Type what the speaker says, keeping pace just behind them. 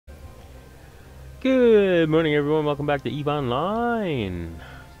Good morning, everyone. Welcome back to EVE Online.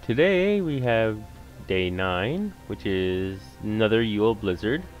 Today we have day 9, which is another Yule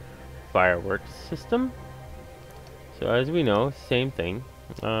Blizzard fireworks system. So as we know, same thing.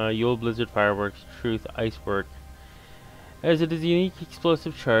 Yule Blizzard fireworks, truth, icework. As it is a unique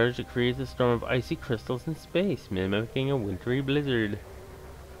explosive charge that creates a storm of icy crystals in space, mimicking a wintry blizzard.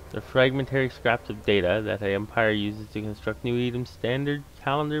 The fragmentary scraps of data that the Empire uses to construct New Edom's standard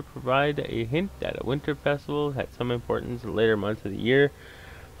calendar provide a hint that a winter festival had some importance in the later months of the year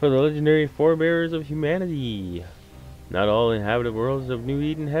for the legendary forebearers of humanity. Not all inhabited worlds of New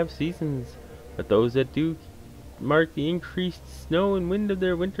Eden have seasons, but those that do mark the increased snow and wind of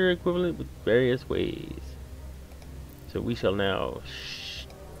their winter equivalent with various ways. So we shall now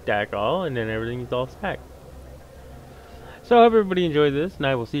stack all, and then everything's all stacked. So I hope everybody enjoyed this, and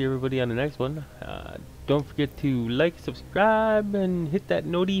I will see everybody on the next one. Don't forget to like, subscribe, and hit that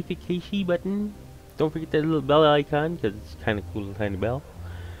notification button. Don't forget that little bell icon, because it's kind of cool, little tiny bell.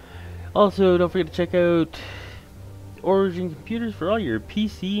 Also, don't forget to check out Origin Computers for all your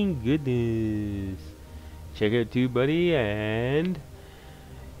PC and goodness. Check out TubeBuddy, and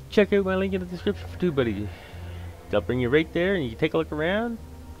check out my link in the description for TubeBuddy. They'll bring you right there, and you can take a look around.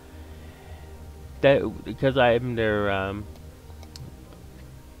 That because I'm their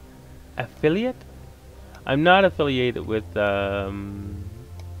affiliate. I'm not affiliated with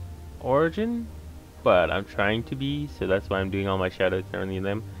Origin, but I'm trying to be, so that's why I'm doing all my shoutouts and everything to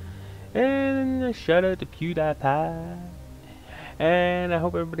them. And a shout out to PewDiePie. And I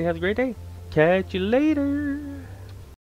hope everybody has a great day. Catch you later.